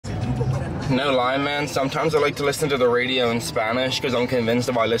No lie, man. Sometimes I like to listen to the radio in Spanish because I'm convinced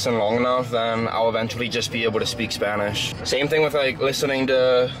if I listen long enough, then I'll eventually just be able to speak Spanish. Same thing with like listening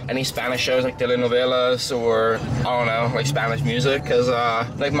to any Spanish shows like telenovelas or I don't know, like Spanish music. Cause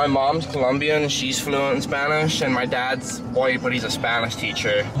like my mom's Colombian, she's fluent in Spanish, and my dad's white, but he's a Spanish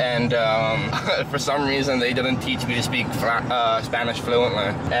teacher. And for some reason they didn't teach me to speak Spanish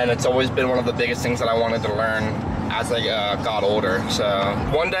fluently, and it's always been one of the biggest things that I wanted to learn as I got older. So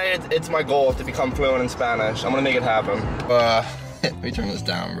one day it's my goal to become fluent in Spanish. I'm gonna make it happen. Let me turn this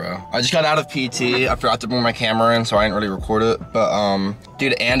down, bro. I just got out of PT. I forgot to bring my camera in, so I didn't really record it. But,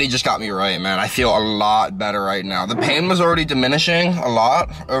 dude, Andy just got me right, man. I feel a lot better right now. The pain was already diminishing a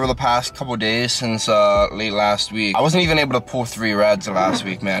lot over the past couple days since late last week. I wasn't even able to pull 3 reps last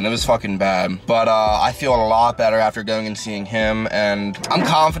week, man. It was fucking bad. But I feel a lot better after going and seeing him, and I'm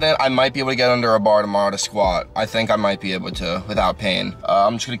confident I might be able to get under a bar tomorrow to squat. I think I might be able to without pain.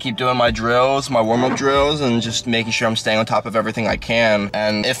 I'm just gonna keep doing my drills, my warm-up drills, and just making sure I'm staying on top of everything I can.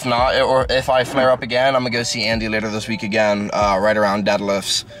 And if not, or if I flare up again, I'm gonna go see Andy later this week again, right around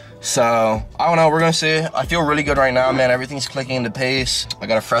deadlifts. So I don't know, we're gonna see. I feel really good right now, man. Everything's clicking into pace. I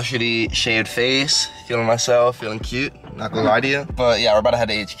got a freshly shaved face, feeling myself, feeling cute, not gonna lie to you. But yeah, we're about to head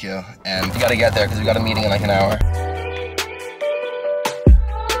to HQ, and we gotta get there because we got a meeting in like an hour.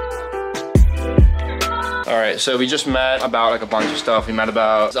 All right, so we just met about like a bunch of stuff. We met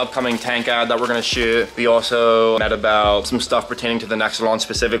about this upcoming tank ad that we're gonna shoot. We also met about some stuff pertaining to the next launch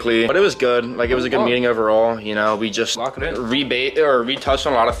specifically. But it was good. Like, it was a good meeting overall. You know, we just retouched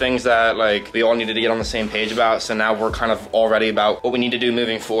on a lot of things that like we all needed to get on the same page about. So now we're kind of all ready about what we need to do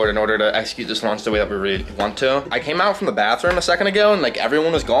moving forward in order to execute this launch the way that we really want to. I came out from the bathroom a second ago and like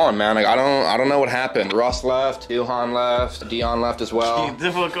everyone was gone, man. Like I don't know what happened. Russ left, Ilhan left, Dion left as well.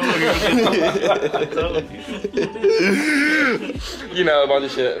 You know, a bunch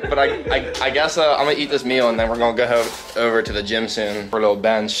of shit. But I guess I'm gonna eat this meal and then we're gonna go over to the gym soon for a little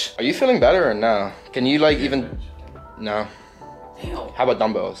bench. Are you feeling better or no? Can you like even, no? How about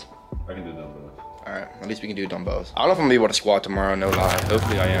dumbbells? I can do dumbbells. Alright, at least we can do dumbbells. I don't know if I'm gonna be able to squat tomorrow, no lie.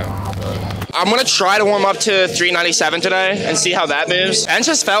 Hopefully I am. But I'm gonna try to warm up to 397 today and see how that moves. Bench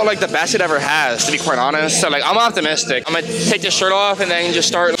just felt like the best it ever has, to be quite honest. So like, I'm optimistic. I'm gonna take this shirt off and then just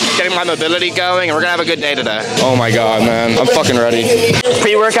start getting my mobility going, and we're gonna have a good day today. Oh my God, man, I'm fucking ready.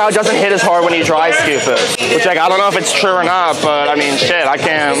 Pre-workout doesn't hit as hard when you dry scoop it, which like, I don't know if it's true or not, but I mean, shit, I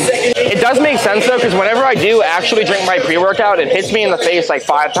can. It does make sense though, because whenever I do actually drink my pre-workout, it hits me in the face like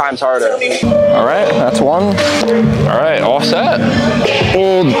 5 times harder. All right, that's one. All right, all set.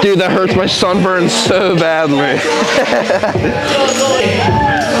 Oh, dude, that hurts my sunburn so badly.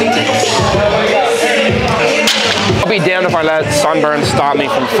 I'll be damned if I let sunburn stop me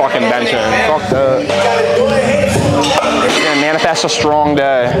from fucking benching. Fuck that. Yeah, manifest a strong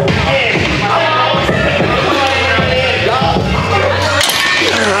day.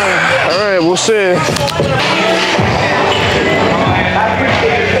 All right, we'll see.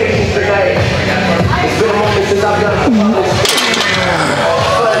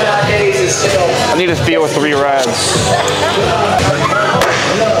 I need to feel 3 reps.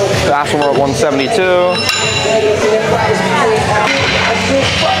 Last one we're at 172.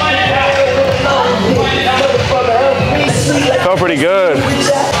 Felt pretty good.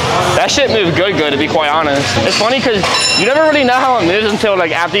 That shit moved good to be quite honest. It's funny because you never really know how it moves until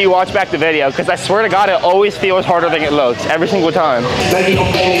like after you watch back the video, because I swear to God it always feels harder than it looks every single time.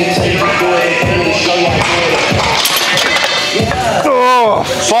 Oh,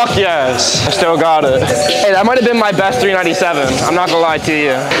 fuck yes. I still got it. Hey, that might have been my best 397. I'm not gonna lie to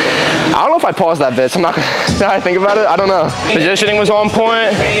you. I don't know if I paused that bit, so I'm not gonna, now I think about it, I don't know. Positioning was on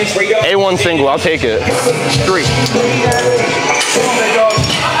point. A1 single, I'll take it. 3.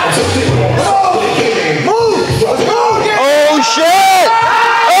 Oh shit!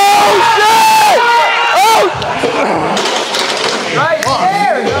 Oh shit! Oh! Right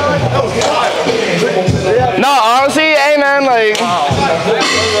there! No, honestly, hey man, like,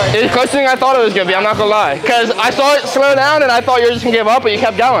 it's closer than I thought it was gonna be, I'm not gonna lie. Cause I saw it slow down and I thought you were just gonna give up, but you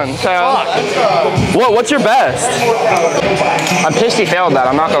kept going, so. What's your best? I'm pissed he failed that,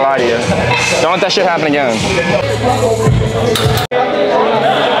 I'm not gonna lie to you. Don't let that shit happen again.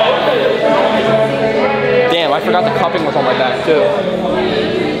 Damn, I forgot the cupping was on my back too.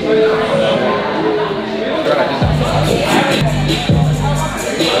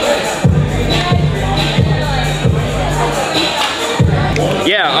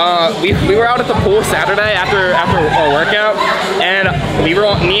 Yeah, Yeah, we were out at the pool Saturday after our workout, and me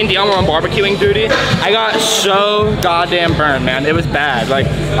and Dion were on barbecuing duty. I got so goddamn burned, man. It was bad. Like,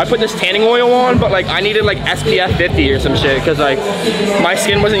 I put this tanning oil on, but like I needed like SPF 50 or some shit, because like my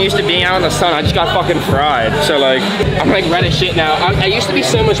skin wasn't used to being out in the sun. I just got fucking fried. So like I'm like red as shit now. I used to be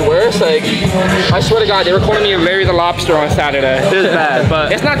so much worse. Like, I swear to God, they were calling me Larry the Lobster on Saturday. It was bad,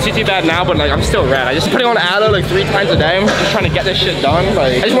 but it's not too bad now. But like I'm still red. I just putting on aloe like 3 times a day. I'm just trying to get this shit done.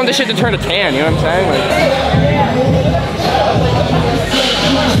 Like, I just want this shit to turn to tan, you know what I'm saying? Like,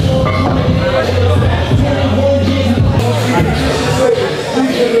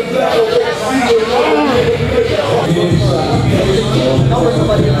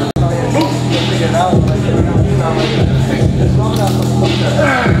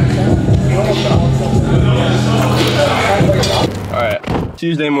 alright,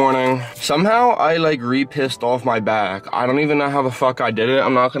 Tuesday morning. Somehow I like re-pissed off my back. I don't even know how the fuck I did it,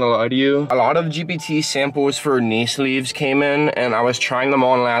 I'm not gonna lie to you. A lot of GPT samples for knee sleeves came in, and I was trying them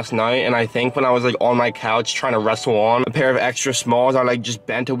on last night, and I think when I was like on my couch trying to wrestle on a pair of extra smalls, I like just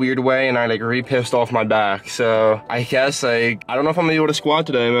bent a weird way and I like re-pissed off my back. So I guess like, I don't know if I'm gonna be able to squat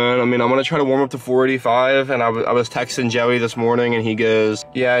today, man. I mean, I'm gonna try to warm up to 485, and I was texting Joey this morning and he goes,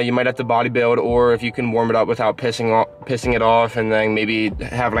 yeah, you might have to body build, or if you can warm it up without pissing it off, and then maybe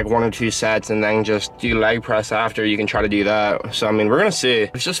have like 1 or 2 sets and then just do leg press after, you can try to do that. So I mean, we're gonna see.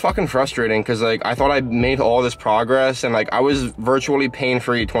 It's just fucking frustrating, because like I thought I made all this progress, and like I was virtually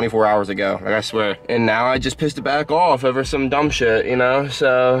pain-free 24 hours ago, like I swear, and now I just pissed it back off over some dumb shit, you know?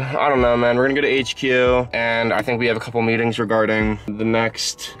 So I don't know, man. We're gonna go to HQ, and I think we have a couple meetings regarding the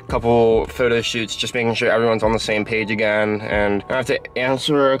next couple photo shoots, just making sure everyone's on the same page again, and I have to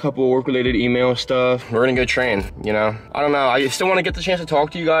answer a couple work-related email stuff. We're gonna go train, you know? I don't know, I still want to get the chance to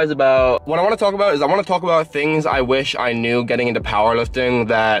talk to you guys about what I want to talk about. Is I want to talk about things I wish I knew getting into powerlifting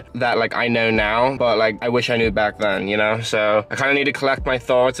that like I know now, but like I wish I knew back then, you know? So I kind of need to collect my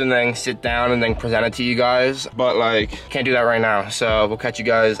thoughts and then sit down and then present it to you guys, but like can't do that right now. So we'll catch you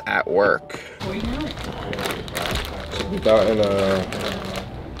guys at work. So we got in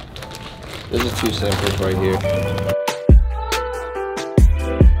there's just 2 samples right here.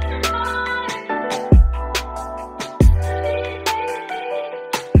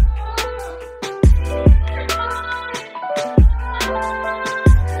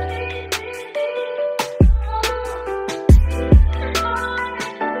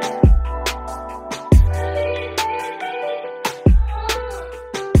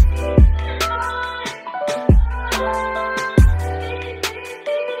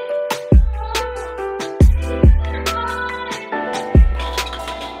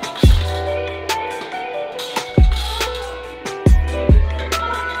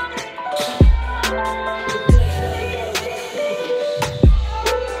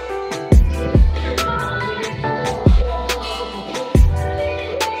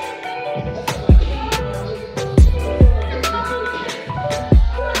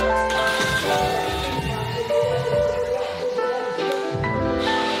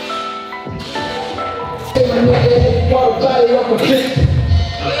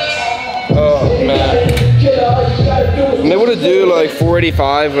 Oh man, I'm able to do like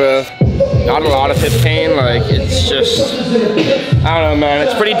 485 with not a lot of hip pain. Like, it's just, I don't know, man,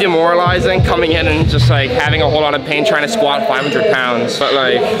 it's pretty demoralizing coming in and just like having a whole lot of pain trying to squat 500 pounds, but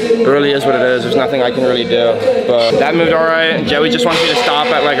like it really is what it is. There's nothing I can really do. But that moved all right. Joey just wants me to stop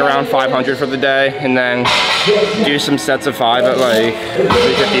at like around 500 for the day, and then do some sets of 5 at like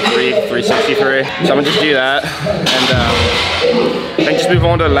 353, 363. So I'm gonna just do that, and then just move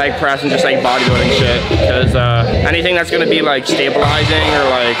on to leg press and just like bodybuilding shit, because anything that's gonna be like stabilizing or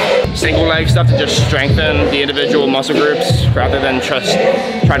like single leg stuff to just strengthen the individual muscle groups rather than just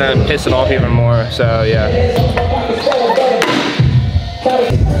try to piss it off even more. So yeah.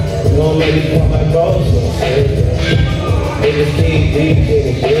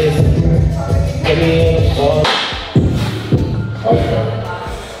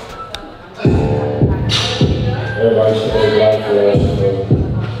 Everybody should be live for us.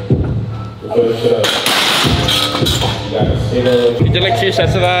 We did like 2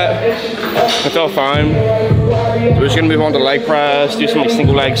 sets of that. I felt fine. We're just gonna move on to leg press, do some like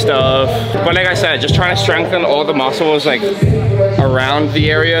single leg stuff. But like I said, just trying to strengthen all the muscles like around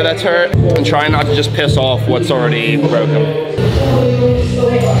the area that's hurt, and trying not to just piss off what's already broken.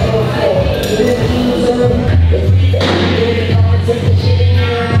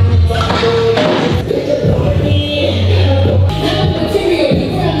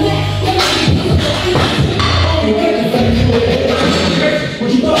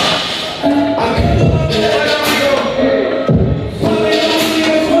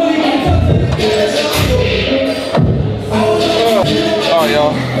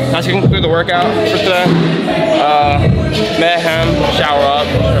 let's get through the workout for today. Mayhem, shower up,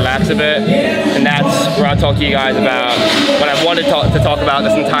 relax a bit, and that's where I'll talk to you guys about what I've wanted to talk about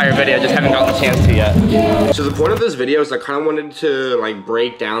this entire video, just haven't gotten a chance to yet. So the point of this video is I kind of wanted to like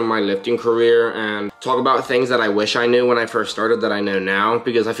break down my lifting career and talk about things that I wish I knew when I first started that I know now,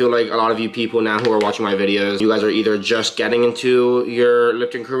 because I feel like a lot of you people now who are watching my videos, you guys are either just getting into your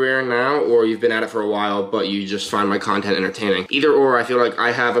lifting career now, or you've been at it for a while, but you just find my content entertaining. Either or, I feel like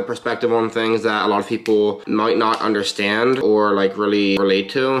I have a perspective on things that a lot of people might not understand or like really relate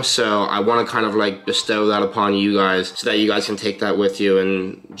to. So I want to kind of like bestow that upon you guys so that you guys can take that with you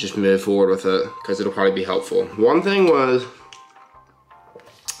and just move forward with it, because it'll probably be helpful. One thing was,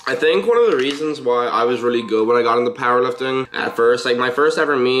 I think one of the reasons why I was really good when I got into powerlifting at first, like my first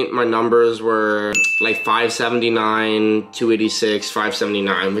ever meet, my numbers were like 579, 286,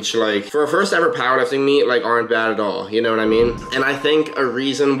 579, which like for a first ever powerlifting meet like aren't bad at all, you know what I mean? And I think a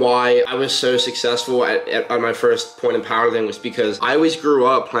reason why I was so successful at my first point in powerlifting was because I always grew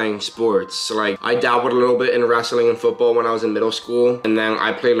up playing sports. So like I dabbled a little bit in wrestling and football when I was in middle school, and then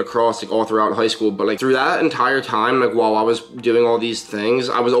I played lacrosse like all throughout high school. But like through that entire time, like while I was doing all these things,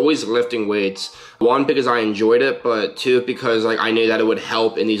 I was always lifting weights. One, because I enjoyed it, but two, because like I knew that it would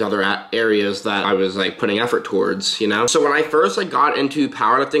help in these other areas that I was like putting effort towards, you know? So when I first like got into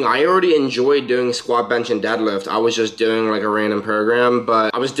powerlifting, I already enjoyed doing squat, bench, and deadlift. I was just doing like a random program,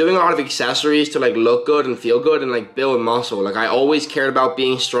 but I was doing a lot of accessories to like look good and feel good and like build muscle. Like I always cared about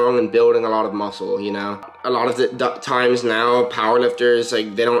being strong and building a lot of muscle, you know? A lot of the times now, powerlifters,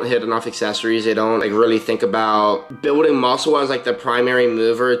 like they don't hit enough accessories. They don't like really think about building muscle as like the primary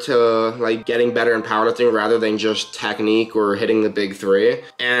mover to like getting better in powerlifting rather than just technique or hitting the big three.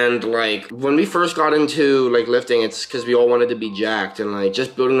 And like when we first got into like lifting, it's because we all wanted to be jacked, and like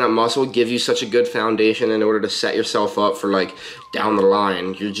just building that muscle gives you such a good foundation in order to set yourself up for like down the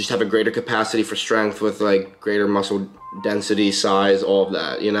line. You just have a greater capacity for strength with like greater muscle density, size, all of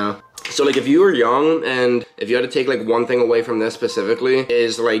that, you know? So like if you were young and if you had to take like one thing away from this specifically,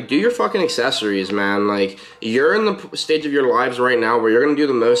 is like do your fucking accessories, man. Like you're in the stage of your lives right now where you're gonna do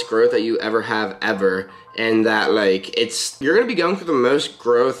the most growth that you ever have ever, and that like you're gonna be going through the most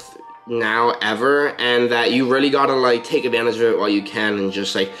growth now ever, and that you really gotta like take advantage of it while you can and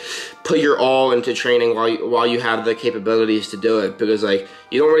just like put your all into training while you have the capabilities to do it, because like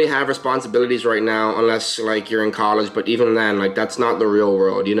you don't really have responsibilities right now unless like you're in college, but even then like that's not the real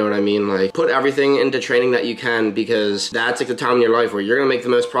world, you know what I mean? Like put everything into training that you can, because that's like the time in your life where you're gonna make the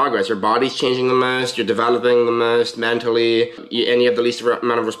most progress. Your body's changing the most, you're developing the most mentally, and you have the least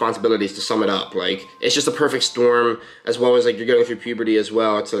amount of responsibilities, to sum it up. Like it's just a perfect storm, as well as like you're going through puberty as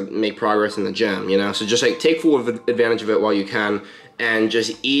well to make progress in the gym, you know? So just like take full advantage of it while you can, and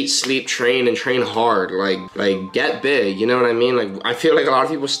just eat, sleep, train, and train hard. Like get big, you know what I mean? Like I feel like a lot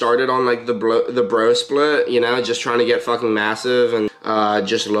of people started on like the bro split, you know, just trying to get fucking massive and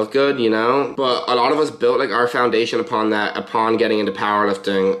just look good, you know? But a lot of us built like our foundation upon that, upon getting into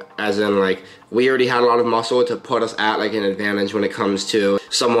powerlifting, as in like we already had a lot of muscle to put us at like an advantage when it comes to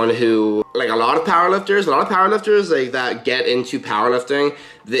someone who, like a lot of powerlifters like that get into powerlifting,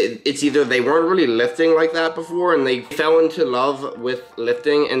 it's either they weren't really lifting like that before and they fell into love with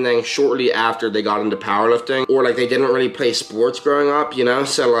lifting, and then shortly after they got into powerlifting, or like they didn't really play sports growing up, you know?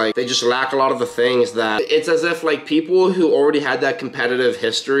 So like they just lack a lot of the things that, it's as if like people who already had that competitive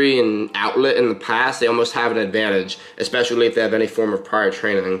history and outlet in the past, they almost have an advantage, especially if they have any form of prior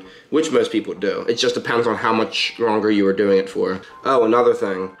training, which most people do. It just depends on how much longer you were doing it for. Oh, another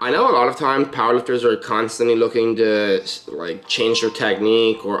thing. I know a lot of times powerlifters are constantly looking to like change their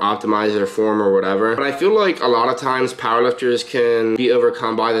technique or optimize their form or whatever, but I feel like a lot of times powerlifters can be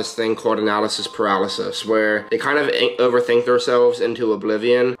overcome by this thing called analysis paralysis, where they kind of overthink themselves into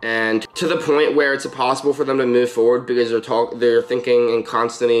oblivion, and to the point where it's impossible for them to move forward because they're thinking and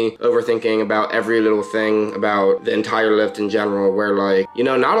constantly overthinking about every little thing about the entire lift in general, where like, you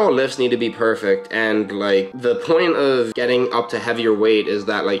know, not all lifts need to be perfect, and like the point of getting up to heavier weight is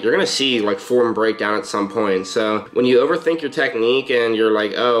that like you're gonna see like form breakdown at some point. So when you overthink your technique and you're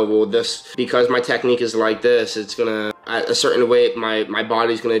like, oh well, this, because my technique is like this, it's gonna, at a certain weight my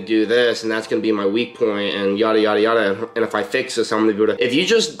body's gonna do this, and that's gonna be my weak point, and yada yada yada, and if I fix this I'm gonna be able to, if you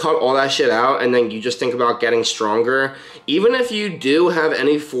just cut all that shit out and then you just think about getting stronger, even if you do have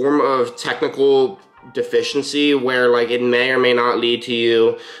any form of technical deficiency where like it may or may not lead to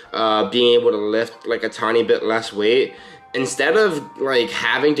you being able to lift like a tiny bit less weight, instead of like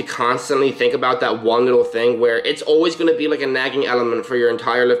having to constantly think about that one little thing where it's always going to be like a nagging element for your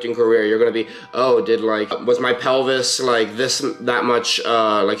entire lifting career. You're going to be, oh, was my pelvis like that much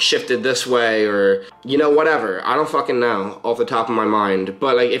like shifted this way, or you know, whatever. I don't fucking know off the top of my mind.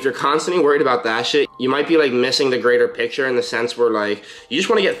 But like if you're constantly worried about that shit, you might be like missing the greater picture, in the sense where like you just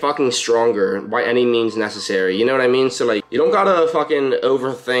want to get fucking stronger by any means necessary. You know what I mean? So like you don't gotta fucking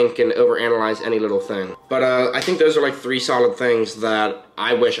overthink and overanalyze any little thing. But I think those are like 3 solid things that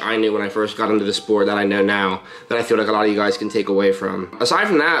I wish I knew when I first got into the sport that I know now, that I feel like a lot of you guys can take away from. Aside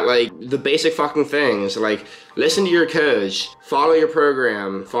from that, like the basic fucking things, like listen to your coach, follow your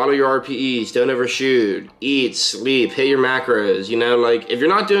program, follow your RPEs, don't overshoot, eat, sleep, hit your macros. You know, like if you're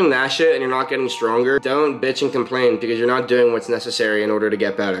not doing that shit and you're not getting stronger, don't bitch and complain, because you're not doing what's necessary in order to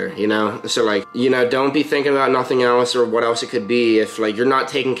get better, you know? So like, you know, don't be thinking about nothing else or what else it could be if like you're not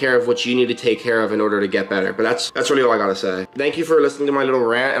taking care of what you need to take care of in order to get better. But that's really all I gotta say. Thank you for listening to my little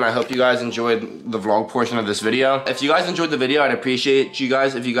rant, and I hope you guys enjoyed the vlog portion of this video. If you guys enjoyed the video, I'd appreciate you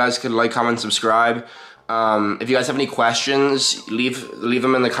guys if you guys could like, comment, subscribe. If you guys have any questions, leave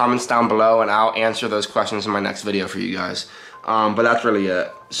them in the comments down below, and I'll answer those questions in my next video for you guys. But that's really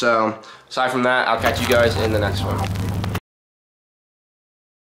it. So aside from that, I'll catch you guys in the next one.